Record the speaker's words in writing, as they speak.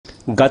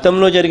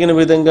గతంలో జరిగిన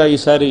విధంగా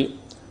ఈసారి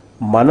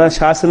మన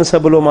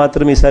శాసనసభలో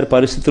మాత్రం ఈసారి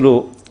పరిస్థితులు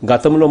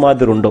గతంలో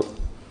మాదిరి ఉండవు.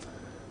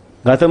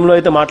 గతంలో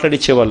అయితే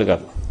మాట్లాడిచ్చేవాళ్ళు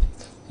కాదు.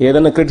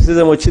 ఏదైనా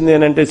క్రిటిసిజం వచ్చింది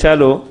అంటే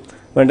చాలు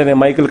వెంటనే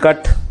మైకులు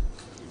కట్,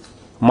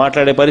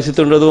 మాట్లాడే పరిస్థితి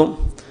ఉండదు,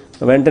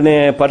 వెంటనే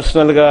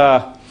పర్సనల్గా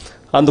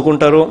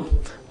అందుకుంటారు,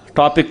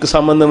 టాపిక్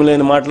సంబంధం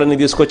లేని మాటలన్నీ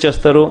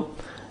తీసుకొచ్చేస్తారు.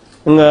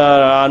 ఇంకా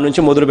ఆ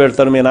నుంచి మొదలు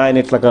పెడతారు, మీ నాయన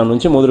ఇట్లా కా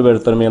నుంచి మొదలు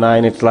పెడతారు, మీ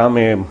నాయన ఇట్లా,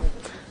 మే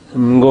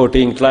ఇంకోటి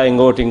ఇట్లా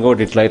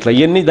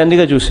ఇవన్నీ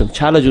దండిగా చూసాం,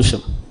 చాలా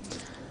చూసాం.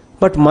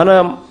 బట్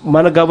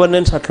మన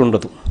గవర్నెన్స్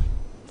అట్లుండదు.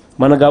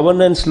 మన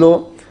గవర్నెన్స్లో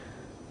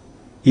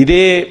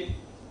ఇదే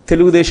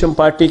తెలుగుదేశం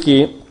పార్టీకి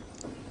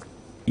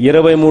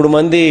 23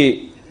 మంది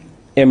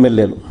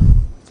ఎమ్మెల్యేలు,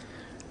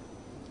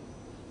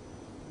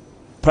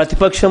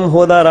 ప్రతిపక్షం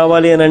హోదా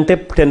రావాలి అని అంటే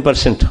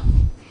 10%,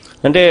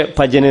 అంటే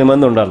 18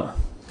 మంది ఉండాలి.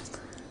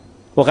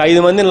 ఒక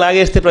 5 మందిని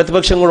లాగేస్తే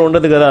ప్రతిపక్షం కూడా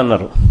ఉండదు కదా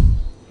అన్నారు,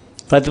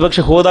 ప్రతిపక్ష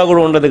హోదా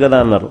కూడా ఉండదు కదా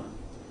అన్నారు.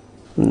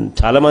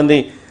 చాలామంది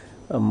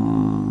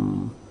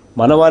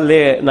మన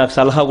వాళ్ళే నాకు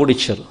సలహా కూడా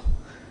ఇచ్చారు.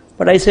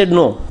 బట్ ఐ సెడ్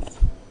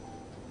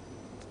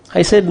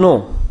నో,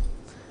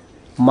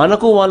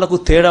 మనకు వాళ్ళకు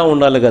తేడా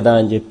ఉండాలి కదా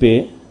అని చెప్పి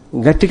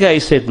గట్టిగా ఐ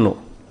సెడ్ నో.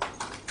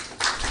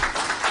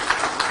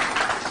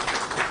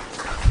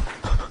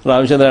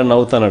 రామచంద్ర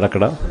నవ్వుతాడు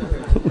అక్కడ.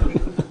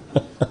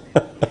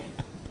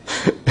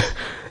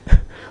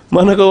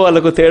 మనకు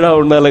వాళ్ళకు తేడా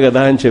ఉండాలి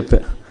కదా అని చెప్పా.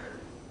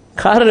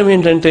 కారణం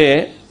ఏంటంటే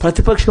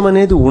ప్రతిపక్షం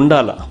అనేది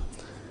ఉండాల.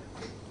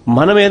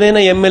 మనం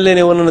ఏదైనా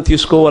ఎమ్మెల్యేని ఎవరన్నా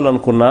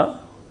తీసుకోవాలనుకున్నా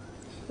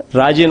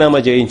రాజీనామా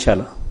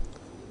చేయించాలి.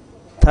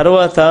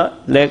 తర్వాత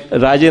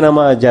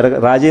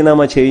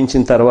రాజీనామా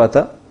చేయించిన తర్వాత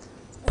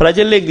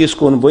ప్రజల్లోకి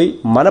తీసుకొని పోయి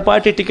మన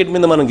పార్టీ టికెట్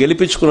మీద మనం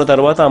గెలిపించుకున్న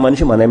తర్వాత ఆ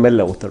మనిషి మన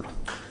ఎమ్మెల్యే అవుతాడు.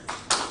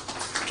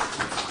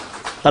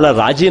 అలా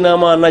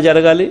రాజీనామా అన్నా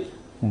జరగాలి,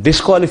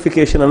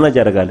 డిస్క్వాలిఫికేషన్ అన్నా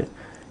జరగాలి.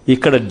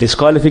 ఇక్కడ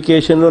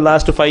డిస్క్వాలిఫికేషన్లు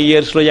లాస్ట్ 5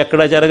 yearsలో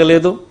ఎక్కడా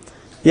జరగలేదు,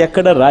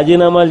 ఎక్కడ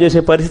రాజీనామాలు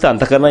చేసే పరిస్థితి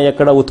అంతకన్నా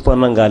ఎక్కడా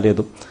ఉత్పన్నం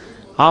కాలేదు.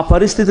 ఆ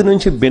పరిస్థితి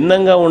నుంచి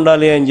భిన్నంగా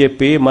ఉండాలి అని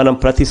చెప్పి మనం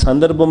ప్రతి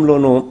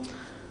సందర్భంలోనూ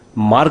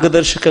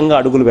మార్గదర్శకంగా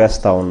అడుగులు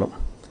వేస్తూ ఉన్నాం.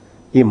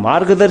 ఈ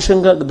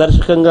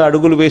మార్గదర్శకంగా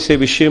అడుగులు వేసే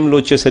విషయంలో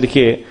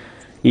వచ్చేసరికి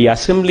ఈ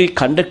అసెంబ్లీ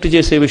కండక్ట్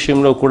చేసే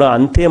విషయంలో కూడా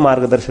అంతే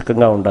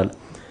మార్గదర్శకంగా ఉండాలి.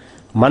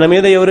 మన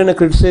మీద ఎవరైనా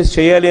క్రిటిసైజ్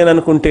చేయాలి అని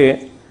అనుకుంటే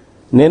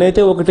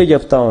నేనైతే ఒకటే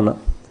చెప్తా ఉన్నా.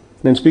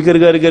 నేను స్పీకర్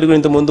గారి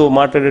ఇంతకుముందు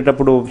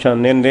మాట్లాడేటప్పుడు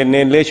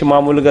నేను లేచి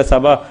మామూలుగా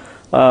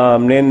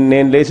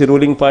నేను లేచి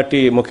రూలింగ్ పార్టీ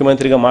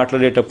ముఖ్యమంత్రిగా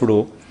మాట్లాడేటప్పుడు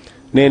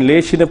నేను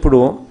లేచినప్పుడు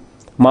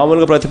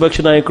మామూలుగా ప్రతిపక్ష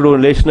నాయకుడు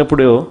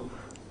లేచినప్పుడు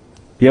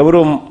ఎవరు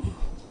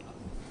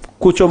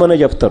కూర్చోమనే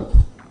చెప్తారు.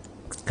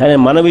 కానీ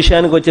మన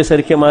విషయానికి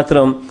వచ్చేసరికి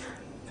మాత్రం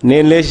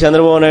నేను లేచి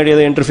చంద్రబాబు నాయుడు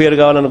ఏదో ఇంటర్ఫియర్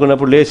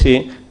కావాలనుకున్నప్పుడు లేచి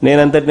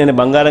నేను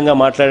బంగారంగా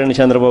మాట్లాడాను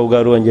చంద్రబాబు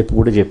గారు అని చెప్పి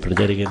కూడా చెప్పడం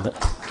జరిగింది.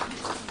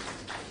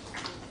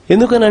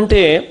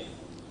 ఎందుకనంటే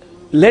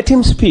లెట్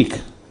హిమ్ స్పీక్.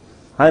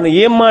 ఆయన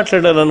ఏం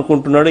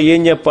మాట్లాడాలనుకుంటున్నాడో, ఏం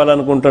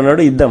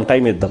చెప్పాలనుకుంటున్నాడో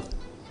టైం ఇద్దాం.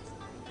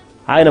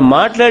 ఆయన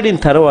మాట్లాడిన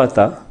తర్వాత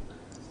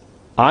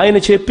ఆయన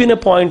చెప్పిన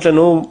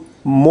పాయింట్లను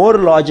మోర్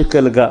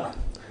లాజికల్గా,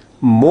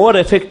 మోర్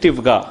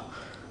ఎఫెక్టివ్గా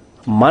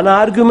మన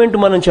ఆర్గ్యుమెంట్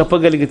మనం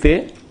చెప్పగలిగితే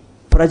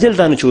ప్రజలు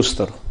దాన్ని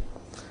చూస్తారు.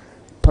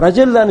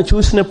 ప్రజలు దాన్ని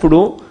చూసినప్పుడు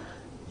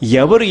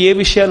ఎవరు ఏ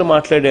విషయాలు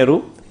మాట్లాడారు,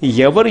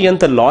 ఎవరు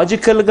ఎంత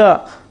లాజికల్గా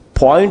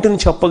పాయింట్ని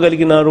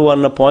చెప్పగలిగినారు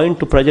అన్న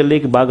పాయింట్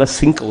ప్రజల్లోకి బాగా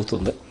సింక్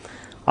అవుతుంది.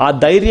 ఆ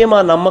ధైర్యం,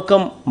 ఆ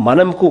నమ్మకం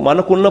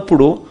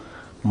మనకున్నప్పుడు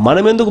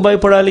మనం ఎందుకు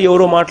భయపడాలి?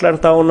 ఎవరో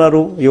మాట్లాడుతూ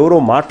ఉన్నారు, ఎవరో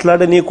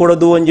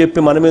మాట్లాడనీయకూడదు అని చెప్పి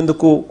మనం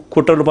ఎందుకు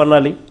కుట్రలు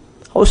పన్నాలి?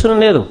 అవసరం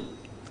లేదు.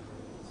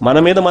 మన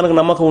మీద మనకు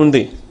నమ్మకం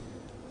ఉంది,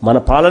 మన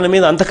పాలన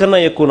మీద అంతకన్నా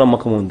ఎక్కువ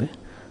నమ్మకం ఉంది.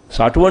 సో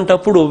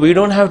అటువంటప్పుడు we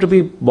don't have to be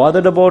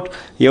bothered about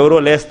ఎవరో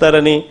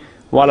లేస్తారని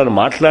వాళ్ళని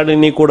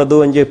మాట్లాడనీయకూడదు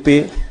అని చెప్పి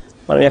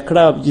మనం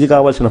ఎక్కడా ఇది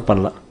కావాల్సిన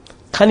పనుల.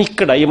 కానీ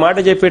ఇక్కడ ఈ మాట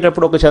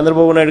చెప్పేటప్పుడు ఒక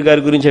చంద్రబాబు నాయుడు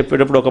గారి గురించి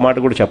చెప్పేటప్పుడు ఒక మాట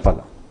కూడా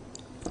చెప్పాలి.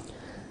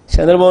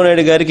 చంద్రబాబు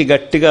నాయుడు గారికి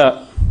గట్టిగా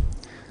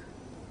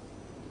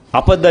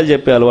అబద్ధాలు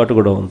చెప్పే అలవాటు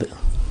కూడా ఉంది.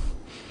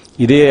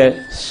 ఇదే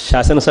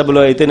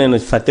శాసనసభలో అయితే నేను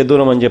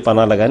సత్యదూరం అని చెప్పి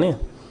అనాలి, కానీ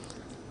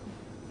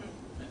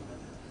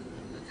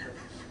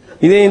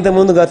ఇదే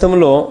ఇంతకుముందు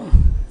గతంలో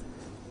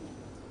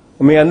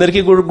మీ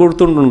అందరికీ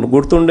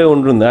గుర్తుండే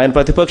ఉంటుంది. ఆయన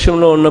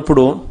ప్రతిపక్షంలో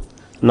ఉన్నప్పుడు,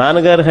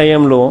 నాన్నగారి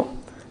హయాంలో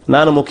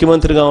నాన్న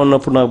ముఖ్యమంత్రిగా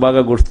ఉన్నప్పుడు నాకు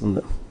బాగా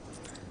గుర్తుంది.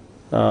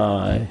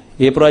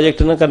 ఏ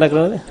ప్రాజెక్టునా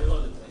కన్నకరాది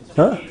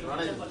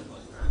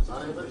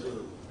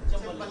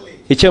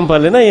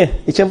ఇచ్చంపల్లినో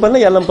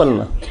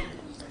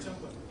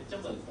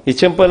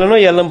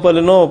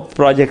ఎల్లంపల్లినో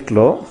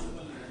ప్రాజెక్టులో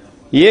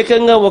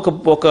ఏకంగా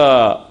ఒక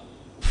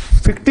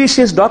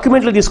ఫిక్టీషియస్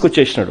డాక్యుమెంట్లు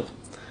తీసుకొచ్చేసినాడు.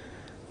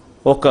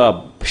 ఒక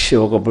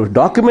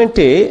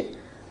డాక్యుమెంటే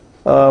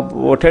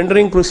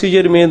టెండరింగ్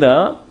ప్రొసీజర్ మీద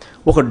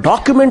ఒక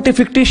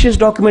ఫిక్టీషియస్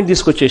డాక్యుమెంట్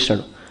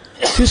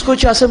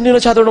తీసుకొచ్చి అసెంబ్లీలో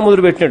చదవడం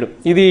మొదలుపెట్టినాడు.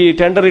 ఇది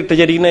టెండర్ ఇట్లా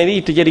జరిగినది,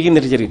 ఇట్లా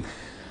జరిగింది.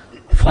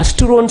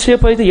 ఫస్ట్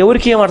రోజుసేపు అయితే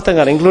ఎవరికి ఏం అర్థం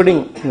కాదు,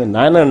 ఇంక్లూడింగ్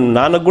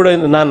నాన్నకు కూడా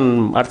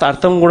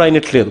అర్థం కూడా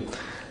అయినట్లేదు.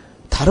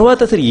 తర్వాత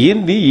అసలు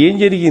ఏం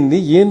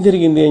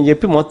జరిగింది అని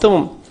చెప్పి మొత్తం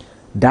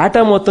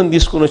డేటా మొత్తం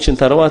తీసుకుని వచ్చిన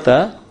తర్వాత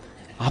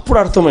అప్పుడు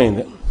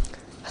అర్థమైంది.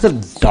 అసలు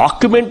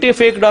డాక్యుమెంటే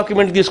ఫేక్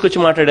డాక్యుమెంట్ తీసుకొచ్చి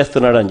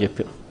మాట్లాడేస్తున్నాడు అని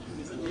చెప్పి.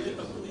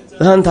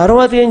 దాని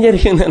తర్వాత ఏం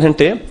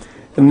జరిగిందనంటే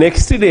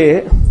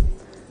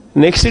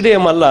నెక్స్ట్ డే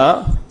మళ్ళా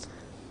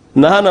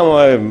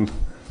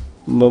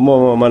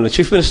మన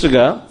చీఫ్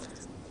మినిస్టర్గా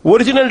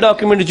ఒరిజినల్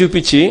డాక్యుమెంట్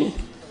చూపించి,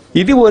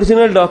 ఇది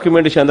ఒరిజినల్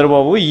డాక్యుమెంట్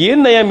చంద్రబాబు,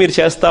 ఏందయ్యా మీరు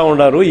చేస్తూ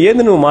ఉన్నారు,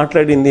 ఏంది నువ్వు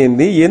మాట్లాడింది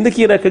ఏంది, ఎందుకు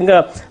ఈ రకంగా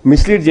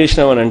mislead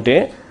చేసినావనంటే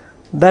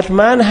that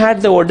man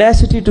had the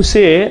audacity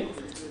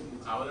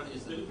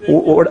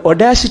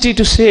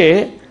to say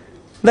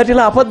that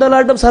ఇలా అబద్ధాలు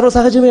ఆడడం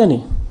సర్వసహజమే అని.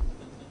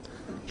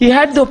 He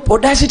had the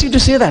audacity to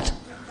say that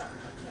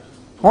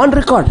on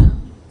record.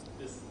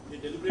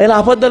 ఇలా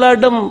అబద్ధాలు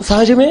ఆడడం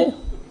సహజమే,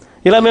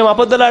 ఇలా మేము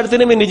అబద్ధాలు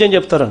ఆడితేనే మీరు నిజం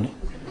చెప్తారని.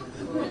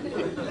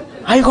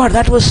 I got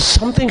that was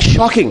something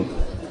shocking.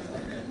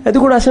 అది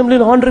కూడా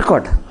అసెంబ్లీలో ఆన్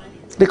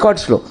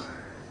రికార్డ్స్లో.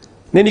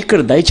 నేను ఇక్కడ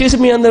దయచేసి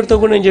మీ అందరితో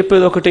కూడా నేను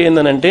చెప్పేది ఒకటే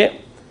ఏందనంటే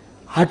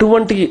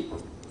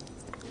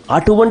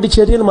అటువంటి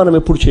చర్యలు మనం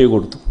ఎప్పుడు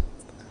చేయకూడదు.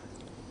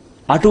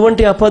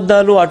 అటువంటి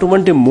అబద్ధాలు,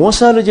 అటువంటి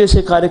మోసాలు చేసే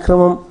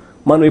కార్యక్రమం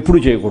మనం ఎప్పుడు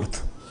చేయకూడదు.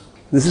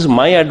 This is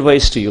my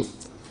advice to you.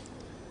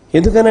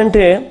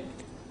 ఎందుకనంటే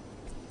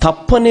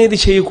తప్పనేది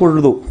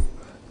చేయకూడదు.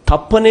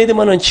 తప్పనేది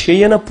మనం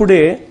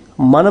చేయనప్పుడే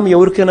మనం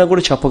ఎవరికైనా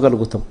కూడా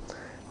చెప్పగలుగుతాం.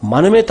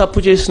 మనమే తప్పు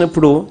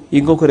చేసినప్పుడు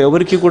ఇంకొకరు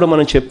ఎవరికి కూడా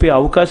మనం చెప్పే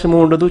అవకాశము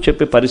ఉండదు,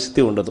 చెప్పే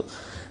పరిస్థితి ఉండదు.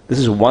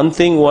 This is one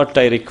thing what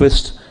I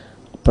request.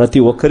 ప్రతి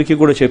ఒక్కరికి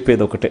కూడా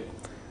చెప్పేది ఒకటే,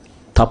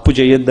 తప్పు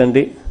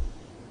చేయొద్దండి,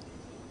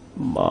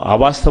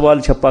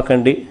 అవాస్తవాలు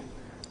చెప్పకండి,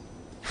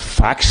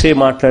 ఫ్యాక్ట్సే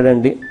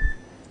మాట్లాడండి,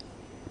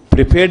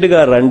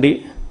 ప్రిపేర్డ్గా రండి,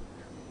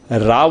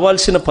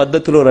 రావాల్సిన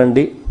పద్ధతిలో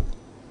రండి.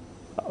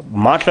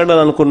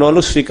 మాట్లాడాలనుకున్న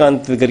వాళ్ళు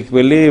శ్రీకాంత్ దగ్గరికి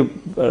వెళ్ళి,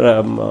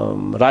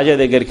 రాజా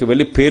దగ్గరికి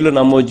వెళ్ళి పేర్లు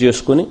నమోదు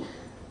చేసుకుని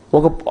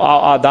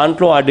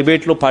దాంట్లో ఆ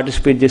డిబేట్లో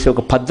పార్టిసిపేట్ చేసే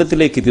ఒక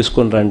పద్ధతిలోకి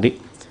తీసుకొని రండి.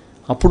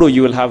 అప్పుడు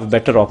you will have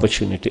better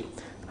opportunity.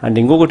 And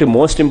ఇంకొకటి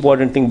most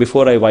important thing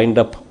before I wind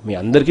up, మీ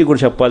అందరికీ కూడా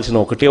చెప్పాల్సిన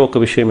ఒకే ఒక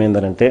విషయం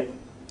ఏంటంటే,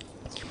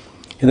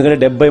 ఎందుకంటే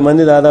 70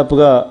 మంది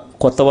దాదాపుగా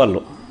కొత్త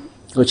వాళ్ళు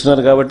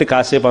వచ్చినారు కాబట్టి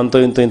కాసేపు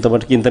ఇంత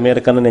మటుకు ఇంత మేర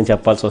కన్నా నేను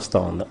చెప్పాల్సి వస్తూ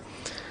ఉంది.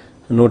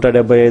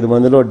 175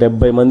 మందిలో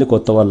 70 మంది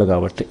కొత్త వాళ్ళు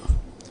కాబట్టి